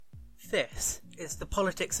This is The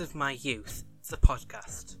Politics of My Youth, the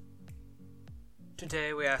podcast.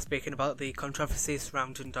 Today we are speaking about the controversies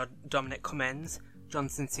surrounding Dominic Cummings,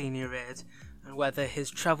 Johnson's senior aide, and whether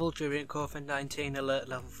his travel during COVID-19 Alert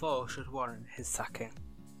Level 4 should warrant his sacking.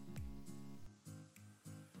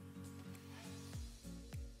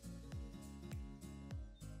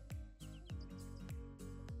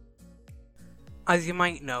 As you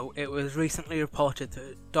might know, it was recently reported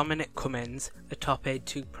that Dominic Cummings, a top aide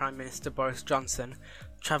to Prime Minister Boris Johnson,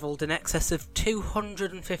 travelled in excess of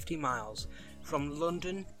 250 miles from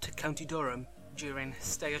London to County Durham during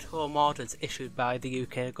stay-at-home orders issued by the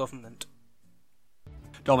UK government.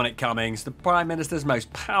 Dominic Cummings, the Prime Minister's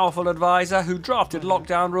most powerful advisor who drafted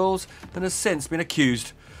lockdown rules and has since been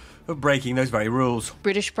accused of breaking those very rules.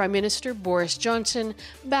 British Prime Minister Boris Johnson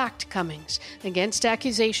backed Cummings against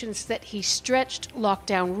accusations that he stretched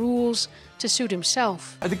lockdown rules to suit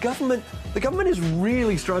himself. The government is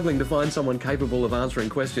really struggling to find someone capable of answering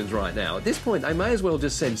questions right now. At this point, they may as well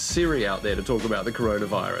just send Siri out there to talk about the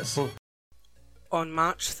coronavirus. On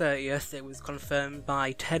March 30th, it was confirmed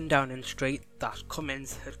by 10 Downing Street that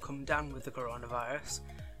Cummings had come down with the coronavirus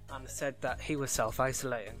and said that he was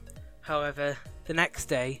self-isolating. However, the next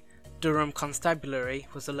day, Durham Constabulary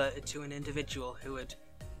was alerted to an individual who had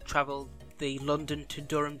travelled the London to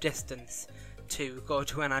Durham distance to go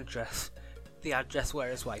to an address, the address where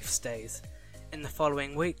his wife stays. In the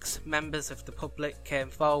following weeks, members of the public came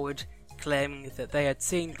forward claiming that they had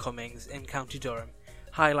seen Cummings in County Durham,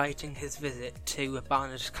 highlighting his visit to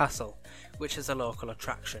Barnard Castle, which is a local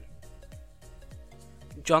attraction.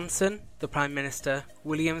 Johnson, the Prime Minister,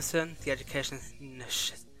 Williamson, the Education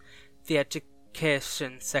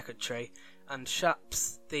Secretary, and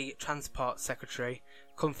Shapps, the Transport Secretary,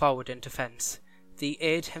 come forward in defence. The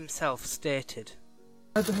aide himself stated,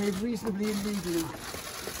 "I behaved reasonably and legally."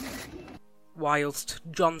 Whilst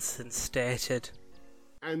Johnson stated,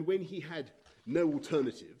 "And when he had no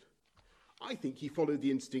alternative, I think he followed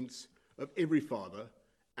the instincts of every father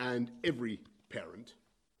and every parent,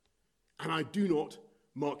 and I do not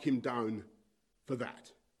mark him down for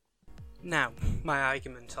that." Now, my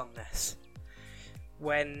argument on this.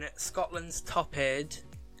 When Scotland's top aide,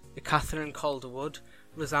 Catherine Calderwood,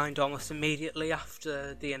 resigned almost immediately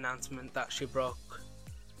after the announcement that she broke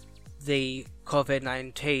the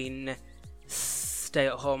COVID-19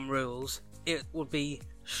 stay-at-home rules, it would be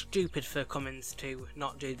stupid for Cummings to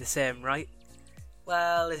not do the same, right?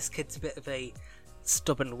 Well, this kid's a bit of a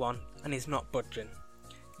stubborn one, and he's not budging.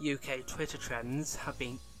 UK Twitter trends have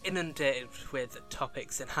been inundated with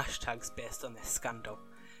topics and hashtags based on this scandal.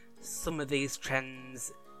 Some of these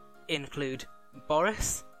trends include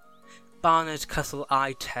Boris, Barnard Castle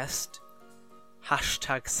eye test,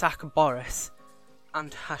 hashtag sack Boris,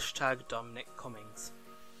 and hashtag Dominic Cummings.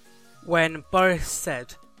 When Boris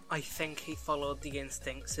said, "I think he followed the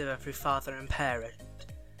instincts of every father and parent,"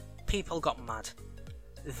 people got mad.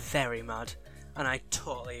 Very mad. And I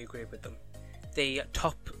totally agree with them. The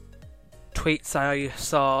top tweets I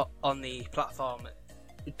saw on the platform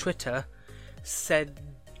Twitter said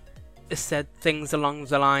things along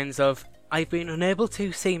the lines of, "I've been unable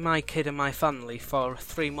to see my kid and my family for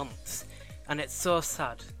 3 months, and it's so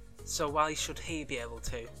sad, so why should he be able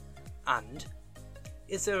to? And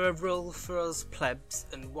is there a rule for us plebs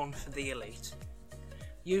and one for the elite?"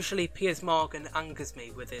 Usually Piers Morgan angers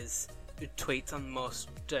me with his tweets on the most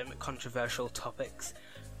controversial topics,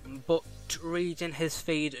 but reading his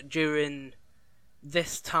feed during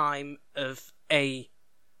this time of a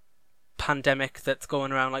pandemic that's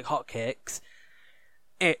going around like hotcakes,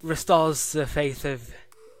 it restores the faith of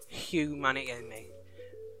humanity in me.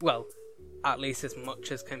 Well, at least as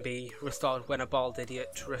much as can be restored when a bald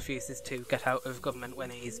idiot refuses to get out of government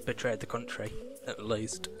when he's betrayed the country, at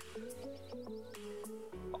least.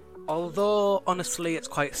 Although, honestly, it's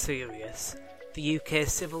quite serious, the UK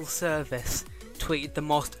Civil Service tweeted the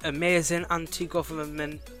most amazing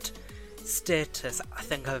anti-government status I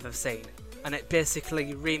think I've ever seen, and it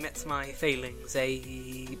basically remits my feelings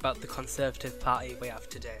about the Conservative Party we have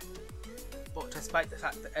today. But despite the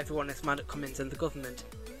fact that everyone is mad at Cummings and the government,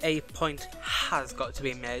 a point has got to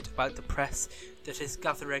be made about the press that is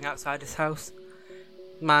gathering outside his house.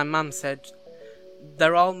 My mum said,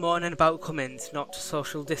 "They're all moaning about Cummings not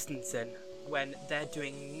social distancing when they're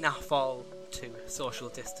doing naff all to social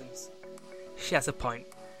distance." She has a point,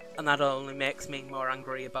 and that only makes me more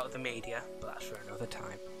angry about the media, but that's for another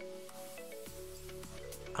time.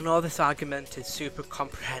 I know this argument is super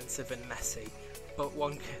comprehensive and messy, but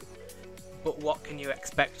what can you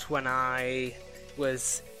expect when I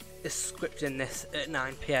was scripting this at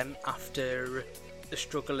 9 PM after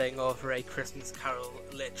struggling over a Christmas Carol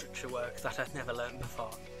literature work that I'd never learned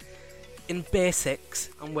before? in basics,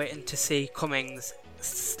 I'm waiting to see Cummings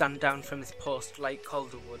stand down from his post like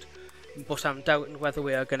Calderwood, but I'm doubting whether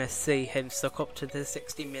we are going to see him suck up to the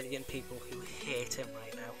 60 million people who hate him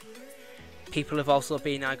right now. People have also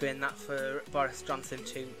been arguing that for Boris Johnson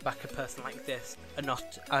to back a person like this and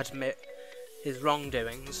not admit his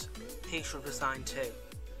wrongdoings, he should resign too.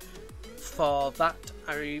 For that,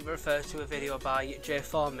 I refer to a video by Jay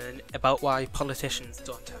Foreman about why politicians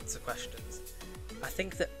don't answer questions. I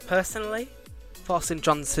think that personally, forcing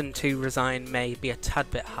Johnson to resign may be a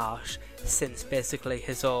tad bit harsh, since basically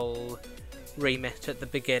his whole remit at the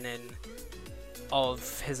beginning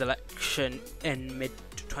of his election in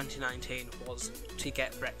mid-2019 was to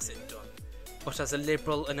get Brexit done. But as a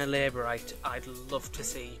Liberal and a Labourite, I'd love to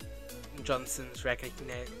see Johnson's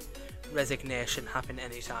resignation happen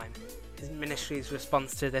anytime. His ministry's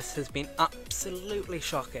response to this has been absolutely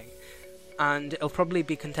shocking, and it'll probably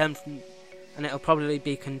be condemned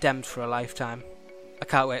for a lifetime. I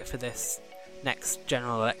can't wait for this next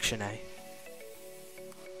general election, eh?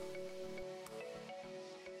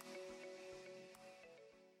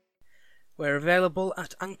 We're available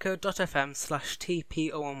at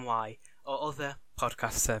anchor.fm/tpony or other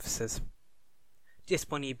podcast services.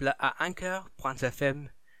 Disponible à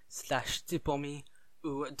anchor.fm/tpony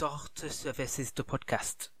ou d'autres services de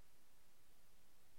podcast.